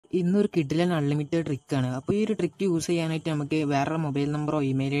ഇന്നൊരു കിഡിലൻ അൺലിമിറ്റഡ് ട്രിക്കാണ്. അപ്പോൾ ഈ ഒരു ട്രിക്ക് യൂസ് ചെയ്യാനായിട്ട് നമുക്ക് വേറെ മൊബൈൽ നമ്പറോ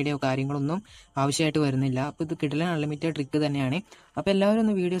ഇമെയിൽ ഐഡിയോ കാര്യങ്ങളൊന്നും ആവശ്യമായിട്ട് വരുന്നില്ല. അപ്പോൾ ഇത് കിഡിലൻ അൺലിമിറ്റഡ് ട്രിക്ക് തന്നെയാണ്. അപ്പോൾ എല്ലാവരും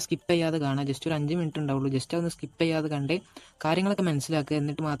ഒന്ന് വീഡിയോ സ്കിപ്പ് ചെയ്യാതെ കാണുക. ജസ്റ്റ് ഒരു 5 മിനിറ്റ് ഉണ്ടാവുള്ളൂ. ജസ്റ്റ് ഒന്ന് സ്കിപ്പ് ചെയ്യാതെ കണ്ട് കാര്യങ്ങളൊക്കെ മനസ്സിലാക്കുക.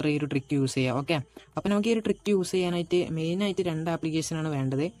 എന്നിട്ട് മാത്രം ഈ ഒരു ട്രിക്ക് യൂസ് ചെയ്യുക. ഓക്കെ, അപ്പോൾ നമുക്ക് ഈ ഒരു ട്രിക്ക് യൂസ് ചെയ്യാനായിട്ട് മെയിനായിട്ട് 2 ആപ്ലിക്കേഷനാണ്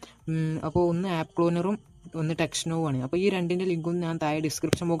വേണ്ടത്. അപ്പോൾ ഒന്ന് ആപ്പ് ക്ലോണറും ഒന്ന് ടെക്സ്നോ ആണ്. അപ്പോൾ ഈ രണ്ടിൻ്റെ ലിങ്കും ഞാൻ താഴെ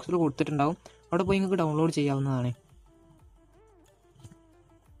ഡിസ്ക്രിപ്ഷൻ ബോക്സിൽ കൊടുത്തിട്ടുണ്ടാവും. അവിടെ പോയി നിങ്ങൾക്ക് ഡൗൺലോഡ് ചെയ്യാവുന്നതാണ്.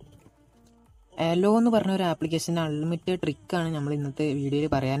 എലോ എന്ന് പറഞ്ഞ ഒരു ആപ്ലിക്കേഷൻ്റെ അൺലിമിറ്റഡ് ട്രിക്കാണ് നമ്മൾ ഇന്നത്തെ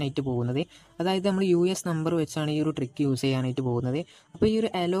വീഡിയോയിൽ പറയാനായിട്ട് പോകുന്നത്. അതായത് നമ്മൾ US നമ്പർ വെച്ചാണ് ഈ ഒരു ട്രിക്ക് യൂസ് ചെയ്യാനായിട്ട് പോകുന്നത്. അപ്പോൾ ഈ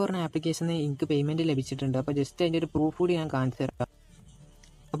ഒരു എലോ പറഞ്ഞ ആപ്ലിക്കേഷന് എനിക്ക് പേയ്മെൻറ്റ് ലഭിച്ചിട്ടുണ്ട്. അപ്പോൾ ജസ്റ്റ് അതിൻ്റെ ഒരു പ്രൂഫ് കൂടി ഞാൻ കാണിച്ചു തരാം.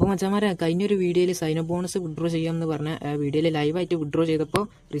 അപ്പോൾ മച്ചാമാരെ, കഴിഞ്ഞൊരു വീഡിയോയിൽ സൈനപ്പ് ബോണസ് വിഡ്രോ ചെയ്യാമെന്ന് പറഞ്ഞ വീഡിയോയിൽ ലൈവായിട്ട് വിഡ്രോ ചെയ്തപ്പോൾ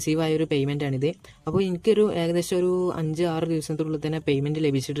റിസീവ് ആയ ഒരു പേയ്മെൻ്റ് ആണിത്. അപ്പോൾ എനിക്കൊരു ഏകദേശം ഒരു 5-6 ദിവസത്തിനുള്ളിൽ തന്നെ പേയ്മെൻറ്റ്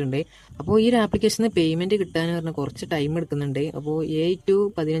ലഭിച്ചിട്ടുണ്ട്. അപ്പോൾ ഈ ഒരു ആപ്ലിക്കേഷന് പേയ്മെൻറ്റ് കിട്ടാൻ പറഞ്ഞാൽ കുറച്ച് ടൈം എടുക്കുന്നുണ്ട്. അപ്പോൾ 7 to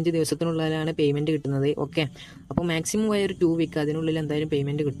 15 ദിവസത്തിനുള്ളിലാണ് പേയ്മെൻറ്റ് കിട്ടുന്നത്. ഓക്കെ, അപ്പോൾ മാക്സിമം ആയ ഒരു 2 വീക്ക് അതിനുള്ളിൽ എന്തായാലും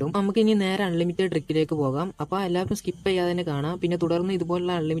പേയ്മെൻറ്റ് കിട്ടും. നമുക്ക് ഇനി നേരെ അൺലിമിറ്റഡ് ട്രിക്കിലേക്ക് പോകാം. അപ്പോൾ എല്ലാവർക്കും സ്കിപ്പ് ചെയ്യാതെ തന്നെ കാണാം. പിന്നെ തുടർന്ന്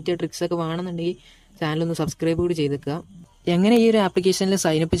ഇതുപോലുള്ള അൺലിമിറ്റഡ് ട്രിക്സ് ഒക്കെ വേണമെന്നുണ്ടെങ്കിൽ ചാനലൊന്ന് സബ്സ്ക്രൈബ് കൂടി ചെയ്തേക്കുക. എങ്ങനെ ഈ ഒരു ആപ്ലിക്കേഷനിൽ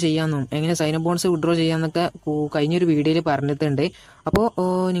സൈനപ്പ് ചെയ്യാമെന്നും എങ്ങനെ സൈനപ്പ് ബോണസ് വിഡ്രോ ചെയ്യാമെന്നൊക്കെ കഴിഞ്ഞൊരു വീഡിയോയിൽ പറഞ്ഞിട്ടുണ്ട്. അപ്പോൾ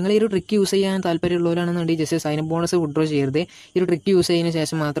നിങ്ങൾ ഈ ഒരു ട്രിക്ക് യൂസ് ചെയ്യാൻ താല്പര്യമുള്ളവരാണെന്നുണ്ടെങ്കിൽ ജസ്റ്റ് സൈനപ്പ് ബോണസ് വിഡ്രോ ചെയ്യരുത്. ഈ ഒരു ട്രിക്ക് യൂസ് ചെയ്തതിന്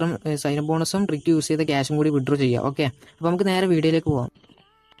ശേഷം മാത്രം സൈനപ്പ് ബോണസും ട്രിക്ക് യൂസ് ചെയ്ത ക്യാഷും കൂടി വിഡ്രോ ചെയ്യുക. ഓക്കെ, അപ്പോൾ നമുക്ക് നേരെ വീഡിയോയിലേക്ക് പോകാം.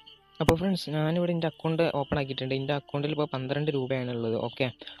 അപ്പോൾ ഫ്രണ്ട്സ്, ഞാനിവിടെ എൻ്റെ അക്കൗണ്ട് ഓപ്പൺ ആക്കിയിട്ടുണ്ട്. എൻ്റെ അക്കൗണ്ടിൽ ഇപ്പോൾ 12 രൂപയാണുള്ളത്. ഓക്കെ,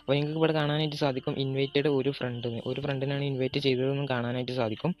 അപ്പോൾ നിങ്ങൾക്ക് ഇവിടെ കാണാനായിട്ട് സാധിക്കും ഇൻവൈറ്റഡ് ഒരു ഫ്രണ്ടിനാണ് ഇൻവൈറ്റ് ചെയ്തതെന്നും കാണാനായിട്ട്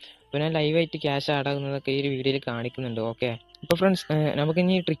സാധിക്കും. അപ്പോൾ ഞാൻ ലൈവായിട്ട് ക്യാഷ് ആഡ് ആകുന്നതൊക്കെ ഈ ഒരു വീഡിയോയിൽ കാണിക്കുന്നുണ്ട്. ഓക്കെ, അപ്പോൾ ഫ്രണ്ട്സ്,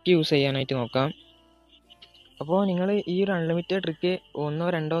 നമുക്കിനി ട്രിക്ക് യൂസ് ചെയ്യാനായിട്ട് നോക്കാം. അപ്പോൾ നിങ്ങൾ ഈ ഒരു അൺലിമിറ്റഡ് ട്രിക്ക്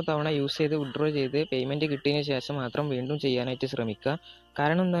 1-2 തവണ യൂസ് ചെയ്ത് വിഡ്രോ ചെയ്ത് പേയ്മെൻറ്റ് കിട്ടിയതിന് ശേഷം മാത്രം വീണ്ടും ചെയ്യാനായിട്ട് ശ്രമിക്കുക.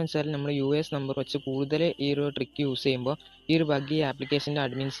 കാരണം എന്താണെന്ന് വെച്ചാൽ നമ്മൾ US നമ്പർ വെച്ച് കൂടുതൽ ഈ ഒരു ട്രിക്ക് യൂസ് ചെയ്യുമ്പോൾ ഈ ഒരു ബഗ് ഈ ആപ്ലിക്കേഷൻ്റെ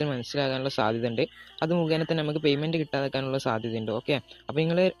അഡ്മിൻസിന് മനസ്സിലാകാനുള്ള സാധ്യതയുണ്ട്. അത് മുഖേന തന്നെ നമുക്ക് പേയ്മെൻറ്റ് കിട്ടാതെക്കാനുള്ള സാധ്യതയുണ്ട്. ഓക്കെ, അപ്പോൾ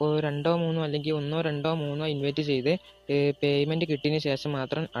നിങ്ങൾ 2-3 അല്ലെങ്കിൽ 1-2-3 ഇൻവൈറ്റ് ചെയ്ത് പേയ്മെൻറ്റ് കിട്ടിയതിന് ശേഷം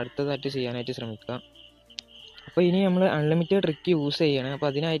മാത്രം അടുത്തതായിട്ട് ചെയ്യാനായിട്ട് ശ്രമിക്കുക. അപ്പോൾ ഇനി നമ്മൾ അൺലിമിറ്റഡ് ട്രിക്ക് യൂസ് ചെയ്യണം. അപ്പോൾ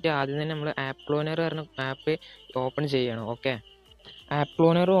അതിനായിട്ട് ആദ്യം തന്നെ നമ്മൾ ആപ്പ് ക്ലോണർ പറഞ്ഞ ആപ്പ് ഓപ്പൺ ചെയ്യണം. ഓക്കെ, ആപ്പ്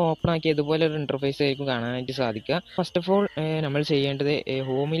ക്ലോണർ ഓപ്പൺ ആക്കി ഇതുപോലെ ഒരു ഇൻ്റർഫേസ് ആയിരിക്കും കാണാനായിട്ട് സാധിക്കുക. ഫസ്റ്റ് ഓഫ് ഓൾ നമ്മൾ ചെയ്യേണ്ടത്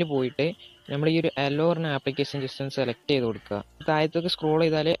ഹോമിൽ പോയിട്ട് നമ്മൾ ഈ ഒരു എലോ പറഞ്ഞ ആപ്ലിക്കേഷൻ ജസ്റ്റ് ഒന്ന് സെലക്ട് ചെയ്ത് കൊടുക്കുക. താഴത്തേക്ക് സ്ക്രോൾ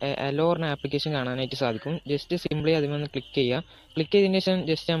ചെയ്താൽ എലോ പറഞ്ഞ ആപ്ലിക്കേഷൻ കാണാനായിട്ട് സാധിക്കും. ജസ്റ്റ് സിംപ്ലി അതിമൊന്ന് ക്ലിക്ക് ചെയ്യുക. ക്ലിക്ക് ചെയ്തതിന് ശേഷം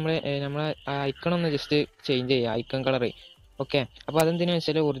ജസ്റ്റ് നമ്മളെ ഐക്കൺ ഒന്ന് ജസ്റ്റ് ചേഞ്ച് ചെയ്യുക, ഐക്കൺ കളർ. ഓക്കെ, അപ്പോൾ അതെന്തിനാണെന്ന്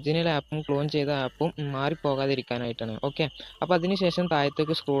വെച്ചാൽ ഒറിജിനൽ ആപ്പും ക്ലോൺ ചെയ്ത ആപ്പും മാറിപ്പോകാതിരിക്കാനായിട്ടാണ്. ഓക്കെ, അപ്പോൾ അതിനുശേഷം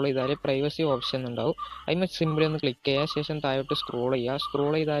താഴത്തേക്ക് സ്ക്രോൾ ചെയ്താൽ പ്രൈവസി ഓപ്ഷൻ ഉണ്ടാവും. അതിന് സിമ്പിളി ഒന്ന് ക്ലിക്ക് ചെയ്യുക. ശേഷം താഴോട്ട് സ്ക്രോൾ ചെയ്യുക.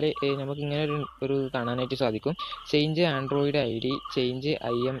 സ്ക്രോൾ ചെയ്താൽ നമുക്ക് ഇങ്ങനെ ഒരു കാണാനായിട്ട് സാധിക്കും. Change Android ID, change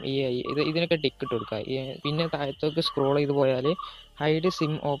IMEI, ഇതിനൊക്കെ ടിക്ക് ഇട്ട് കൊടുക്കുക. പിന്നെ താഴത്തേക്ക് സ്ക്രോൾ ചെയ്ത് പോയാൽ ഹൈഡ്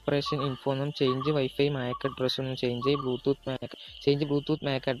സിം ഓപ്പറേഷൻ ഇൻഫോ എന്നും ചേഞ്ച് വൈഫൈ മാക് അഡ്രസ് എന്നും ചേഞ്ച് ബ്ലൂടൂത്ത്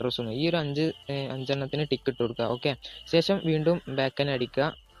മാക് അഡ്രസ് എന്നും ഈ ഒരു 5 ടിക്ക് ഇട്ട് കൊടുക്കുക. ഓക്കെ, ശേഷം വീണ്ടും ബാക്ക് തന്നെ അടിക്കുക.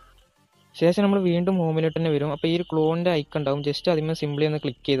 ശേഷം നമ്മൾ വീണ്ടും ഹോമിലോട്ട് തന്നെ വരും. അപ്പോൾ ഈ ഒരു ക്ലോണിൻ്റെ ഐക്കൺ ഉണ്ടാവും. ജസ്റ്റ് അതിന്മേൽ സിംപ്ലി ഒന്ന്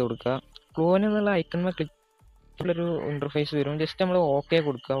ക്ലിക്ക് ചെയ്ത് കൊടുക്കുക. ക്ലോൺ എന്നുള്ള ഐക്കൺമേൽ ക്ലിക്ക് ഒരു ഇൻ്റർഫേസ് വരും. ജസ്റ്റ് നമ്മൾ ഓക്കെ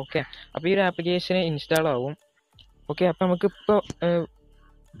കൊടുക്കുക. ഓക്കെ, അപ്പോൾ ഈ ഒരു ആപ്ലിക്കേഷൻ ഇൻസ്റ്റാൾ ആവും. ഓക്കെ, അപ്പോൾ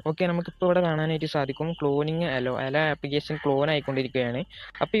നമുക്കിപ്പോൾ ഇവിടെ കാണാനായിട്ട് സാധിക്കും ക്ലോണിങ് എലോ ആപ്ലിക്കേഷൻ ക്ലോൺ ആയിക്കൊണ്ടിരിക്കുകയാണ്.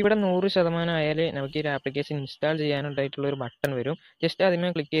 അപ്പോൾ ഇവിടെ 100% ആയാൽ നമുക്ക് ഈ ഒരു ആപ്ലിക്കേഷൻ ഇൻസ്റ്റാൾ ചെയ്യാനായിട്ടുള്ള ഒരു ബട്ടൺ വരും. ജസ്റ്റ്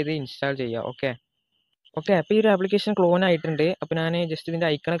അതിന്മേൽ ക്ലിക്ക് ചെയ്ത് ഇൻസ്റ്റാൾ ചെയ്യുക. ഓക്കെ, അപ്പോൾ ഈ ഒരു ആപ്ലിക്കേഷൻ ക്ലോൺ ആയിട്ടുണ്ട്. അപ്പോൾ ഞാൻ ജസ്റ്റ് ഇതിൻ്റെ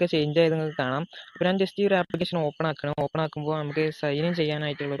ഐക്കണൊക്കെ ചേഞ്ച് ആയത് നിങ്ങൾക്ക് കാണാം. അപ്പോൾ ഞാൻ ജസ്റ്റ് ഈ ഒരു ആപ്ലിക്കേഷൻ ഓപ്പൺ ആക്കുമ്പോൾ നമുക്ക് സൈൻ ഇൻ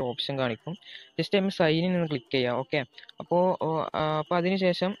ചെയ്യാനായിട്ടുള്ള ഒരു ഓപ്ഷൻ കാണിക്കും. ജസ്റ്റ് നമ്മൾ സൈൻ ഇൻ എന്ന് ക്ലിക്ക് ചെയ്യുക. ഓക്കെ, അപ്പോൾ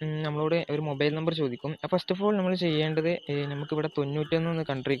അതിനുശേഷം നമ്മളോട് ഒരു മൊബൈൽ നമ്പർ ചോദിക്കും. ഫസ്റ്റ് ഓഫ് ഓൾ നമ്മൾ ചെയ്യേണ്ടത് നമുക്കിവിടെ 91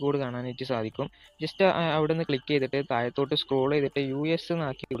 കൺട്രി കോഡ് കാണാനായിട്ട് സാധിക്കും. ജസ്റ്റ് അവിടെ നിന്ന് ക്ലിക്ക് ചെയ്തിട്ട് താഴത്തോട്ട് സ്ക്രോൾ ചെയ്തിട്ട് US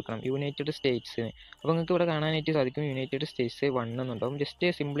എന്നാക്കി കൊടുക്കണം, യുണൈറ്റഡ് സ്റ്റേറ്റ്സിന്. അപ്പോൾ നിങ്ങൾക്ക് ഇവിടെ കാണാനായിട്ട് സാധിക്കും United States 1 എന്നുണ്ടാവും.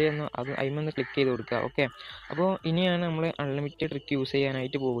 Just simply അതിമൊന്ന് click ചെയ്ത് കൊടുക്കുക. ഓക്കെ, അപ്പോൾ ഇനിയാണ് നമ്മൾ അൺലിമിറ്റഡ് ട്രിക്ക് യൂസ്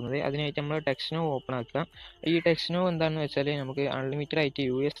ചെയ്യാനായിട്ട് പോകുന്നത്. അതിനായിട്ട് നമ്മൾ ടെക്സ്നോ ഓപ്പൺ ആക്കുക. ഈ ടെക്സ്നോ എന്താണെന്ന് വെച്ചാൽ നമുക്ക് അൺലിമിറ്റഡ് ആയിട്ട്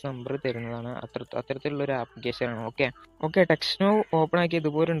US നമ്പർ തരുന്നതാണ്. അത്തരത്തിലുള്ളൊരു ആപ്ലിക്കേഷനാണ്. ഓക്കെ, ടെക്സ്നോ ഓപ്പൺ ആക്കി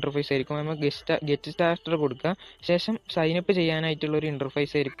ഇതുപോലെ ഇൻ്റർഫേസ് ആയിരിക്കും. നമ്മൾ ഗെറ്റ് സ്റ്റാർട്ടർ കൊടുക്കുക. ശേഷം സൈനപ്പ് ചെയ്യാനായിട്ടുള്ള ഒരു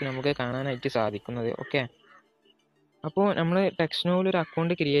ഇൻ്റർഫേസ് ആയിരിക്കും നമുക്ക് കാണാനായിട്ട് സാധിക്കുന്നത്. ഓക്കെ, അപ്പോൾ നമ്മൾ ടെക്സ്നോയിൽ ഒരു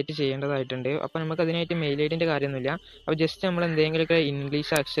അക്കൗണ്ട് ക്രിയേറ്റ് ചെയ്യേണ്ടതായിട്ടുണ്ട്. അപ്പോൾ നമുക്ക് അതിനായിട്ട് മെയിൽ ഐഡിൻ്റെ കാര്യമൊന്നുമില്ല. അപ്പോൾ ജസ്റ്റ് നമ്മൾ എന്തെങ്കിലുമൊക്കെ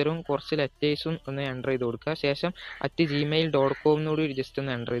ഇംഗ്ലീഷ് അക്ഷരവും കുറച്ച് ലെറ്റേഴ്സും ഒന്ന് എൻ്റർ ചെയ്ത് കൊടുക്കുക. ശേഷം @gmail.com എന്നോട് ജസ്റ്റ്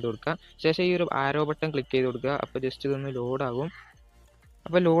ഒന്ന് എൻ്റർ ചെയ്ത് കൊടുക്കുക. ശേഷം ഈ ഒരു ആരോ ബട്ടൺ ക്ലിക്ക് ചെയ്ത് കൊടുക്കുക. അപ്പോൾ ജസ്റ്റ് ഇതൊന്ന് ലോഡാകും.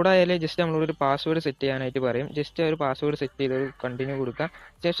 അപ്പോൾ ലോഡായാലേ ജസ്റ്റ് നമ്മളോടൊരു പാസ്വേഡ് സെറ്റ് ചെയ്യാനായിട്ട് പറയും. ജസ്റ്റ് ഒരു പാസ്വേഡ് സെറ്റ് ചെയ്ത് കണ്ടിന്യൂ കൊടുക്കുക.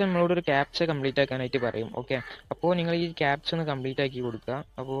 ശേഷം നമ്മളോടൊരു ക്യാപ്ച കംപ്ലീറ്റ് ആക്കാനായിട്ട് പറയും. ഓക്കെ, അപ്പോൾ നിങ്ങൾ ഈ ക്യാപ്ച ഒന്ന് കംപ്ലീറ്റ് ആക്കി കൊടുക്കുക.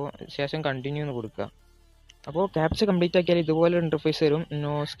 അപ്പോൾ ശേഷം കണ്ടിന്യൂ എന്ന് കൊടുക്കുക. അപ്പോൾ ക്യാപ്ച കംപ്ലീറ്റ് ആക്കിയാൽ ഇതുപോലെ ഒരു ഇൻ്റർഫേസ് വരും.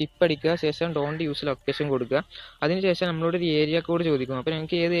 സ്കിപ്പ് അടിക്കുക, ശേഷം ഡോണ്ട് യൂസ് ലൊക്കേഷൻ കൊടുക്കുക. അതിനുശേഷം നമ്മളോട് ഒരു ഏരിയ കോഡ് ചോദിക്കും. അപ്പോൾ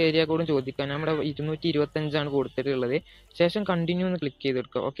ഞങ്ങൾക്ക് ഏത് ഏരിയ കോഡും ചോദിക്കാം. നമ്മുടെ 225 കൊടുത്തിട്ടുള്ളത്. ശേഷം കണ്ടിന്യൂ എന്ന് ക്ലിക്ക്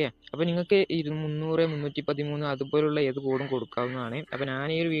ചെയ്തെടുക്കുക. ഓക്കെ, അപ്പോൾ നിങ്ങൾക്ക് 300, 313 അതുപോലുള്ള ഏത് കോഡും കൊടുക്കാവുന്നതാണ്. അപ്പോൾ ഞാൻ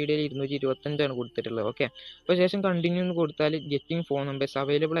ഈ ഒരു വീഡിയോയിൽ 225 കൊടുത്തിട്ടുള്ളത്. ഓക്കെ, അപ്പോൾ ശേഷം കണ്ടിന്യൂ എന്ന് കൊടുത്താൽ ഗെറ്റിംഗ് ഫോൺ നമ്പേഴ്സ്,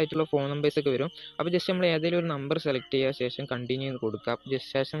 അവൈലബിൾ ആയിട്ടുള്ള ഫോൺ നമ്പേഴ്സ് ഒക്കെ വരും. അപ്പോൾ ജസ്റ്റ് നമ്മൾ ഏതെങ്കിലും ഒരു നമ്പർ സെലക്ട് ചെയ്യുക, ശേഷം കണ്ടിന്യൂ എന്ന് കൊടുക്കുക.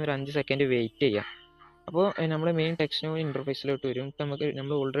 ശേഷം ഒരു 5 സെക്കൻഡ് വെയിറ്റ് ചെയ്യുക. അപ്പോൾ നമ്മുടെ മെയിൻ ടെക്സ്റ്റ് നോ ഇൻ്റർഫേസിലോട്ട് വരും. ഇപ്പോൾ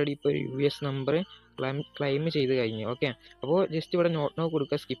നമ്മൾ ഓൾറെഡി ഇപ്പോൾ ഒരു US നമ്പർ ക്ലെയിം ചെയ്ത് കഴിഞ്ഞു. ഓക്കെ, അപ്പോൾ ജസ്റ്റ് ഇവിടെ നോട്ട് നോ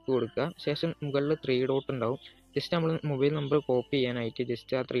കൊടുക്കുക, സ്കിപ്പ് കൊടുക്കുക. ശേഷം മുകളിൽ 3 ഡോട്ട് ഉണ്ടാവും. ജസ്റ്റ് നമ്മൾ മൊബൈൽ നമ്പർ കോപ്പി ചെയ്യാനായിട്ട്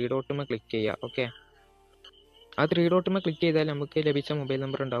ജസ്റ്റ് ആ 3 ഡോട്ടുമ്മ ക്ലിക്ക് ചെയ്യുക. ഓക്കെ, ആ 3 ഡോട്ടുമ്മ ക്ലിക്ക് ചെയ്താൽ നമുക്ക് ലഭിച്ച മൊബൈൽ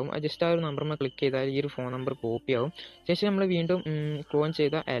നമ്പർ ഉണ്ടാവും. ആ ജസ്റ്റ് ആ ഒരു നമ്പറുമ്മ ക്ലിക്ക് ചെയ്താൽ ഈ ഒരു ഫോൺ നമ്പർ കോപ്പി ആവും. ശേഷം നമ്മൾ വീണ്ടും ക്ലോൺ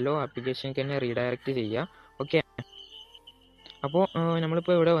ചെയ്ത അലോ ആപ്ലിക്കേഷനിലേക്ക് തന്നെ റീഡയറക്റ്റ് ചെയ്യുക. ഓക്കെ, അപ്പോൾ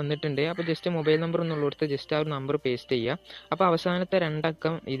നമ്മളിപ്പോൾ ഇവിടെ വന്നിട്ടുണ്ട്. അപ്പോൾ ജസ്റ്റ് മൊബൈൽ നമ്പർ എന്നുള്ളിടത്ത് ജസ്റ്റ് ആ ഒരു നമ്പർ പേസ്റ്റ് ചെയ്യുക. അപ്പോൾ അവസാനത്തെ 2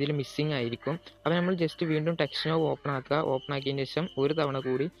 അക്കം ഇതിൽ മിസ്സിംഗ് ആയിരിക്കും. അപ്പോൾ നമ്മൾ ജസ്റ്റ് വീണ്ടും ടെക്സ്റ്റ് നോ ഓപ്പൺ ആക്കുക. ഓപ്പൺ ആക്കിയതിന് ശേഷം ഒരു തവണ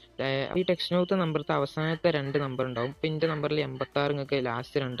കൂടി ഈ ടെക്സ്റ്റ് നോത്തെ നമ്പറത്തെ അവസാനത്തെ 2 നമ്പർ ഉണ്ടാവും. ഇപ്പോൾ എൻ്റെ നമ്പറിൽ 86 നിങ്ങൾക്ക്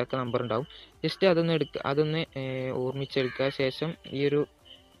ലാസ്റ്റ് 2 അക്ക നമ്പർ ഉണ്ടാവും. ജസ്റ്റ് അതൊന്ന് ഓർമ്മിച്ചെടുക്കുക. ശേഷം ഈ ഒരു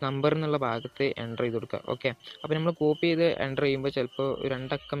നമ്പർ എന്നുള്ള ഭാഗത്ത് എൻ്റർ ചെയ്ത് കൊടുക്കുക. ഓക്കെ, അപ്പോൾ നമ്മൾ കോപ്പി ചെയ്ത് എൻ്റർ ചെയ്യുമ്പോൾ ചിലപ്പോൾ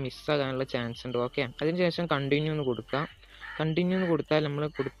 2 അക്കം മിസ്സാകാനുള്ള ചാൻസ് ഉണ്ട്. ഓക്കെ, അതിനുശേഷം കണ്ടിന്യൂ എന്ന് കൊടുക്കുക. കണ്ടിന്യൂ എന്ന് കൊടുത്താൽ നമ്മൾ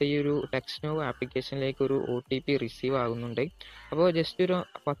കൊടുത്ത ഈ ഒരു ടെക്സ്റ്റ് നോ ആപ്ലിക്കേഷനിലേക്ക് ഒരു OTP റിസീവ് ആകുന്നുണ്ട്. അപ്പോൾ ജസ്റ്റ് ഒരു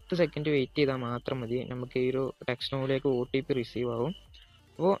 10 സെക്കൻഡ് വെയിറ്റ് ചെയ്താൽ മാത്രം മതി, നമുക്ക് ഈ ഒരു ടെക്സ്റ്റ് നോയിലേക്ക് OTP റിസീവ് ആകും.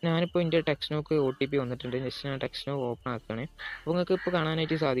 അപ്പോൾ ഞാനിപ്പോൾ എൻ്റെ ടെക്സ്റ്റ് നോക്ക് OTP വന്നിട്ടുണ്ട്. ജസ്റ്റ് ഞാൻ ടെക്സ്റ്റ് നോ ഓപ്പൺ ആക്കുകയാണ്. അപ്പോൾ നിങ്ങൾക്ക് ഇപ്പോൾ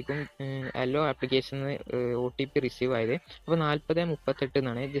കാണാനായിട്ട് സാധിക്കും അലോ ആപ്ലിക്കേഷനിൽ നിന്ന് OTP റിസീവ് ആയത്. അപ്പോൾ 4038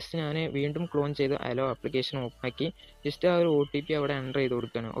 എന്നാണ്. ജസ്റ്റ് ഞാൻ വീണ്ടും ക്ലോൺ ചെയ്ത് അലോ ആപ്ലിക്കേഷൻ ഓപ്പൺ ആക്കി ജസ്റ്റ് ആ ഒരു OTP അവിടെ എൻ്റർ ചെയ്ത്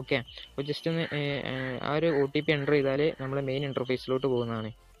കൊടുക്കുകയാണ്. ഓക്കെ, അപ്പോൾ ജസ്റ്റ് ഒന്ന് ആ ഒരു OTP എൻ്റർ ചെയ്താൽ നമ്മുടെ മെയിൻ ഇൻ്റർഫേസിലോട്ട്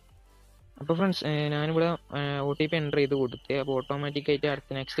പോകുന്നതാണ്. അപ്പോൾ ഫ്രണ്ട്സ്, ഞാനിവിടെ OTP എൻ്റർ ചെയ്ത് കൊടുത്ത് അപ്പോൾ ഓട്ടോമാറ്റിക്കായിട്ട് അടുത്ത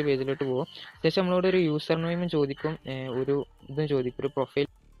നെക്സ്റ്റ് പേജിലോട്ട് പോകും. ശേഷം നമ്മളോട് ഒരു യൂസർ നെയിമും ചോദിക്കും, ഒരു ഇതും ചോദിക്കും, ഒരു പ്രൊഫൈൽ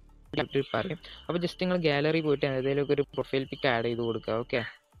പറയും. അപ്പോൾ ജസ്റ്റ് നിങ്ങൾ ഗാലറി പോയിട്ട് ഏതെങ്കിലുമൊക്കെ ഒരു പ്രൊഫൈൽ പിക്ക് ആഡ് ചെയ്ത് കൊടുക്കുക. ഓക്കെ,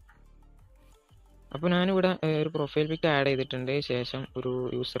 അപ്പോൾ ഞാനിവിടെ ഒരു പ്രൊഫൈൽ പിക്ക് ആഡ് ചെയ്തിട്ടുണ്ട്. ശേഷം ഒരു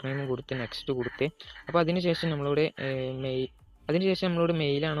യൂസർ നെയിം കൊടുത്ത് നെക്സ്റ്റ് കൊടുത്ത് അപ്പോൾ അതിനുശേഷം നമ്മളോട്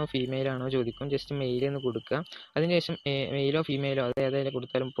മെയിലാണോ ഫീമെയിലാണോ ചോദിക്കും. ജസ്റ്റ് മെയിൽ എന്ന് കൊടുക്കുക. അതിനുശേഷം മെയിലോ ഫീമെയിലോ അത് ഏതായാലും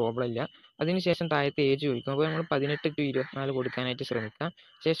കൊടുത്താലും പ്രോബ്ലം ഇല്ല. അതിനുശേഷം താഴത്തെ ഏജ് ചോദിക്കും. അപ്പോൾ നമ്മൾ 18 to 24 കൊടുക്കാനായിട്ട് ശ്രമിക്കുക.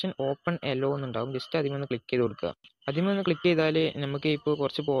 ശേഷം ഓപ്പൺ എല്ലോ എന്നുണ്ടാവും. ജസ്റ്റ് അതിമൊന്ന് ക്ലിക്ക് ചെയ്ത് കൊടുക്കുക. അതിമൊന്ന് ക്ലിക്ക് ചെയ്താൽ നമുക്ക് ഇപ്പോൾ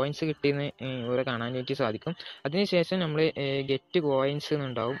കുറച്ച് പോയിന്റ്സ് കിട്ടിയെന്ന് ഇവിടെ കാണാനായിട്ട് സാധിക്കും. അതിനുശേഷം നമ്മൾ ഗെറ്റ് കോയിൻസ്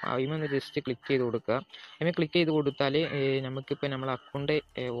എന്നുണ്ടാവും. അതിമൊന്ന് ജസ്റ്റ് ക്ലിക്ക് ചെയ്ത് കൊടുക്കുക. അതിന് ക്ലിക്ക് ചെയ്ത് കൊടുത്താൽ നമുക്കിപ്പോൾ നമ്മളെ അക്കൗണ്ട്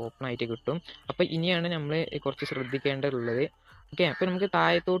ഓപ്പൺ ആയിട്ട് കിട്ടും. അപ്പോൾ ഇനിയാണ് നമ്മൾ കുറച്ച് ശ്രദ്ധിക്കേണ്ടതുള്ളത്. ഓക്കെ, അപ്പോൾ നമുക്ക്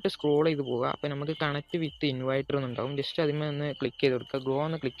താഴത്തോട്ട് സ്ക്രോൾ ചെയ്ത് പോവുക. അപ്പോൾ നമുക്ക് കണക്ട് വിത്ത് ഇൻവൈറ്റർ എന്നുണ്ടാവും. ജസ്റ്റ് അതിന്മേൽ ഒന്ന് ക്ലിക്ക് ചെയ്ത് കൊടുക്കുക. ഗ്രോ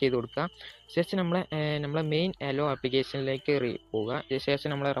ഒന്ന് ക്ലിക്ക് ചെയ്ത് കൊടുക്കുക. ശേഷം നമ്മളെ മെയിൻ അലോ ആപ്ലിക്കേഷനിലേക്ക് പോവുക.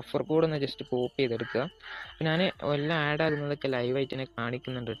 ശേഷം നമ്മളെ റെഫർ കോഡ് ഒന്ന് ജസ്റ്റ് കോപ്പി ചെയ്തെടുക്കുക. അപ്പോൾ ഞാൻ എല്ലാം ആഡ് ആകുന്നതൊക്കെ ലൈവായിട്ട് തന്നെ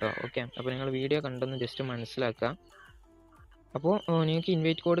കാണിക്കുന്നുണ്ട് കേട്ടോ. ഓക്കെ, അപ്പോൾ നിങ്ങൾ വീഡിയോ കണ്ടൊന്ന് ജസ്റ്റ് മനസ്സിലാക്കുക. അപ്പോൾ നിങ്ങൾക്ക്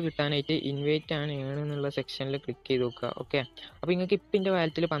ഇൻവൈറ്റ് കോഡ് കിട്ടാനായിട്ട് ഇൻവൈറ്റ് ആണ് എന്നുള്ള സെക്ഷനിൽ ക്ലിക്ക് ചെയ്ത് നോക്കുക. ഓക്കെ, അപ്പോൾ നിങ്ങൾക്ക് ഇപ്പം എൻ്റെ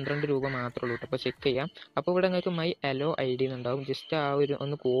വാലറ്റിൽ 12 രൂപ മാത്രമേ ഉള്ളൂ. അപ്പോൾ ചെക്ക് ചെയ്യാം. അപ്പോൾ ഇവിടെ നിങ്ങൾക്ക് മൈ അലോ ID എന്നുണ്ടാവും. ജസ്റ്റ് ആ ഒരു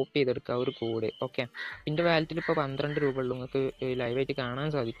ഒന്ന് കോപ്പി ചെയ്തെടുക്കുക ഒരു കോഡ്. ഓക്കെ, എൻ്റെ വാലറ്റിൽ ഇപ്പോൾ 12 രൂപ ഉള്ളൂ. നിങ്ങൾക്ക് ലൈവായിട്ട്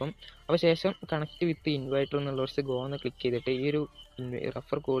കാണാൻ സാധിക്കും. അപ്പോൾ ശേഷം കണക്ട് വിത്ത് ഇൻവൈറ്റർ എന്നുള്ള കുറച്ച് ഗോ എന്ന് ക്ലിക്ക് ചെയ്തിട്ട് ഈ ഒരു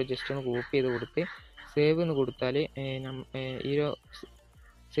റെഫർ കോഡ് ജസ്റ്റ് ഒന്ന് കോപ്പി ചെയ്ത് കൊടുത്ത് സേവ് എന്ന് കൊടുത്താൽ ഈ ഒരു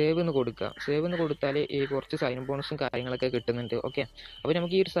സേവ് എന്ന് കൊടുക്കുക. സേവ് എന്ന് കൊടുത്താൽ ഈ കുറച്ച് സൈൻ ബോണസും കാര്യങ്ങളൊക്കെ കിട്ടുന്നുണ്ട്. ഓക്കെ, അപ്പോൾ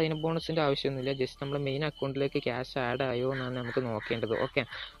നമുക്ക് ഈ ഒരു സൈൻ ബോണസിൻ്റെ ആവശ്യമൊന്നുമില്ല. ജസ്റ്റ് നമ്മൾ മെയിൻ അക്കൗണ്ടിലേക്ക് ക്യാഷ് ആഡ് ആയോ എന്നാണ് നമുക്ക് നോക്കേണ്ടത്. ഓക്കെ,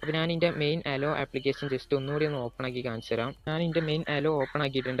 അപ്പോൾ ഞാൻ എൻ്റെ മെയിൻ അലോ ആപ്ലിക്കേഷൻ ജസ്റ്റ് ഒന്നുകൂടി ഒന്ന് ഓപ്പൺ ആക്കി കാണിച്ചു തരാം. ഞാൻ എൻ്റെ മെയിൻ അലോ ഓപ്പൺ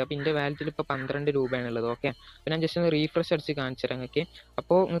ആക്കിയിട്ടുണ്ട്. അപ്പോൾ എൻ്റെ വാലറ്റിൽ ഇപ്പോൾ 12 രൂപയാണുള്ളത്. ഓക്കെ, അപ്പോൾ ഞാൻ ജസ്റ്റ് ഒന്ന് റീഫ്രഷ് അടിച്ച് കാണിച്ചു തരാം നിങ്ങൾക്ക്.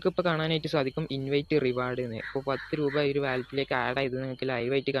 അപ്പോൾ നിങ്ങൾക്ക് ഇപ്പോൾ കാണാനായിട്ട് സാധിക്കും ഇൻവൈറ്റ് റിവാർഡ് എന്ന്. ഇപ്പോൾ 10 രൂപ ഈ ഒരു വാലറ്റിലേക്ക് ആഡ് ചെയ്ത് നിങ്ങൾക്ക്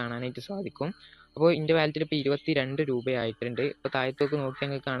ലൈവായിട്ട് കാണാനായിട്ട് സാധിക്കും. അപ്പോൾ എൻ്റെ വാലറ്റിൽ ഇപ്പോൾ 22 രൂപയായിട്ടുണ്ട്. ഇപ്പോൾ താഴത്തേക്ക് നോക്കി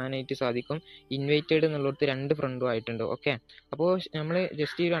നിങ്ങൾക്ക് കാണാനായിട്ട് സാധിക്കും ഇൻവൈറ്റഡ് എന്നുള്ളിടത്ത് 2 ഫ്രണ്ടും ആയിട്ടുണ്ട്. ഓക്കെ, അപ്പോൾ നമ്മൾ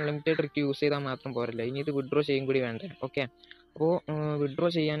ജസ്റ്റ് ഈ ഒരു അൺലിമിറ്റഡ് ട്രിക്ക് യൂസ് ചെയ്താൽ മാത്രം പോരല്ലോ, ഇനി ഇത് വിഡ്രോ ചെയ്യും കൂടി വേണ്ടേ. ഓക്കെ, അപ്പോൾ വിഡ്രോ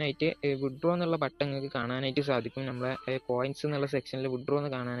ചെയ്യാനായിട്ട് വിഡ്രോ എന്നുള്ള ബട്ടൺ നിങ്ങൾക്ക് കാണാനായിട്ട് സാധിക്കും. നമ്മളെ കോയിൻസ് എന്നുള്ള സെക്ഷനിൽ വിഡ്രോ എന്ന്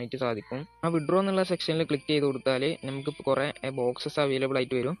കാണാനായിട്ട് സാധിക്കും. ആ വിഡ്രോ എന്നുള്ള സെക്ഷനിൽ ക്ലിക്ക് ചെയ്ത് കൊടുത്താൽ നമുക്കിപ്പോൾ കുറേ ബോക്സസ് അവൈലബിൾ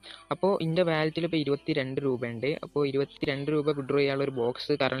ആയിട്ട് വരും. അപ്പോൾ എൻ്റെ വാലറ്റിൽ ഇപ്പോൾ 22 രൂപയുണ്ട്. അപ്പോൾ 22 രൂപ വിഡ്രോ ചെയ്യാനുള്ള ഒരു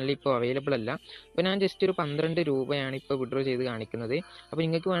ബോക്സ് കറൻ്റ് ഇപ്പോൾ അവൈലബിൾ അല്ല. അപ്പോൾ ഞാൻ ജസ്റ്റ് ഒരു 12 രൂപയാണ് ഇപ്പോൾ വിഡ്രോ ചെയ്ത് കാണിക്കുന്നത്. അപ്പോൾ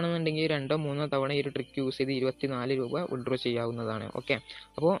നിങ്ങൾക്ക് വേണമെന്നുണ്ടെങ്കിൽ 2 or 3 തവണ ഈ ഒരു ട്രിക്ക് യൂസ് ചെയ്ത് 24 രൂപ വിഡ്രോ ചെയ്യാവുന്നതാണ്. ഓക്കെ,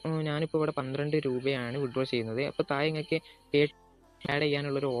 അപ്പോൾ ഞാനിപ്പോൾ ഇവിടെ 12 രൂപയാണ് വിഡ്രോ ചെയ്യുന്നത്. അപ്പോൾ താഴെ നിങ്ങൾക്ക് ആഡ്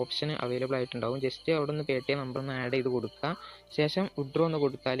ചെയ്യാനുള്ളൊരു ഓപ്ഷൻ അവൈലബിൾ ആയിട്ടുണ്ടാവും. ജസ്റ്റ് അവിടെ നിന്ന് Paytm നമ്പർ ഒന്ന് ആഡ് ചെയ്ത് കൊടുക്കുക. ശേഷം വിഡ്രോ എന്ന്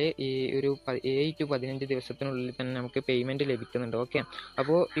കൊടുത്താൽ ഈ ഒരു 7 to 15 ദിവസത്തിനുള്ളിൽ തന്നെ നമുക്ക് പേയ്മെൻറ്റ് ലഭിക്കുന്നുണ്ട്. ഓക്കെ,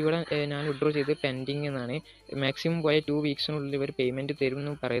 അപ്പോൾ ഇവിടെ ഞാൻ വിഡ്രോ ചെയ്ത് പെൻഡിങ് എന്നാണ്. മാക്സിമം പോയ 2 വീക്സിനുള്ളിൽ ഇവർ പേയ്മെൻറ്റ് തരും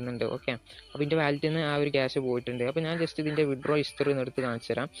എന്ന് പറയുന്നുണ്ട്. ഓക്കെ, അപ്പോൾ ഇതിൻ്റെ വാലറ്റിൽ നിന്ന് ആ ഒരു ക്യാഷ് പോയിട്ടുണ്ട്. അപ്പോൾ ഞാൻ ജസ്റ്റ് ഇതിൻ്റെ വിഡ്രോ ഹിസ്റ്ററി ഒന്ന് എടുത്ത്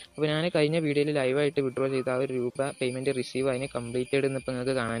കാണിച്ചു തരാം. അപ്പോൾ ഞാൻ കഴിഞ്ഞ വീഡിയോയിൽ ലൈവായിട്ട് വിഡ്രോ ചെയ്ത ആ ഒരു രൂപ പേയ്മെൻറ്റ് റിസീവ് അതിന് കംപ്ലീറ്റഡ് എന്ന് ഇപ്പോൾ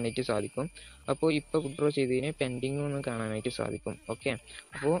നിങ്ങൾക്ക് കാണാനായിട്ട് സാധിക്കും. അപ്പോൾ ഇപ്പോൾ വിഡ്രോ ചെയ്തതിന് പെൻഡിങ് ഒന്ന് കാണാനായിട്ട് സാധിക്കും. ഓക്കെ,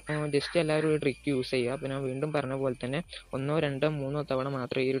 അപ്പോൾ ജസ്റ്റ് എല്ലാവരും ഒരു ട്രിക്ക് യൂസ് ചെയ്യുക. അപ്പോൾ ഞാൻ വീണ്ടും പറഞ്ഞ പോലെ തന്നെ 1, 2, 3 തവണ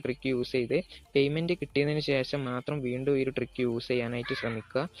മാത്രം ഈ ഒരു ട്രിക്ക് യൂസ് ചെയ്ത് പേയ്മെൻറ്റ് കിട്ടിയതിന് ശേഷം മാത്രം വീണ്ടും ഈ ഒരു ട്രിക്ക് യൂസ് ചെയ്യാനായിട്ട്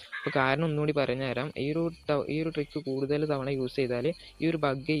ശ്രമിക്കുക. അപ്പോൾ കാരണം ഒന്നുകൂടി പറഞ്ഞു തരാം. ഈ ഒരു ട്രിക്ക് കൂടുതൽ തവണ യൂസ് ചെയ്താൽ ഈ ഒരു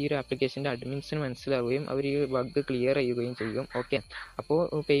ബഗ് ഈ ഒരു ആപ്ലിക്കേഷൻ്റെ അഡ്മിൻസിന് മനസ്സിലാവുകയും അവർ ഈ ബഗ് ക്ലിയർ ചെയ്യുകയും ചെയ്യും. ഓക്കെ, അപ്പോൾ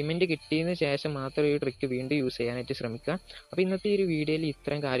പേയ്മെൻറ്റ് കിട്ടിയതിന് ശേഷം മാത്രം ഈ ട്രിക്ക് വീണ്ടും യൂസ് ചെയ്യാനായിട്ട് ശ്രമിക്കുക. അപ്പോൾ ഇന്നത്തെ ഈ ഒരു വീഡിയോയിൽ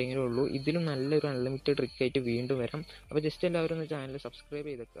ഇത്രയും കാര്യങ്ങളേ ഉള്ളൂ. ഇതിലും നല്ലൊരു അൺലിമിറ്റഡ് ട്രിക്കായിട്ട് വീണ്ടും വരാം. അപ്പോൾ ജസ്റ്റ് എല്ലാവരും ഒന്ന് ചാനൽ സബ്സ്ക്രൈബ്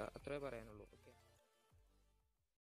ചെയ്തേക്കുക, അത്രേ പറയാനുള്ളൂ.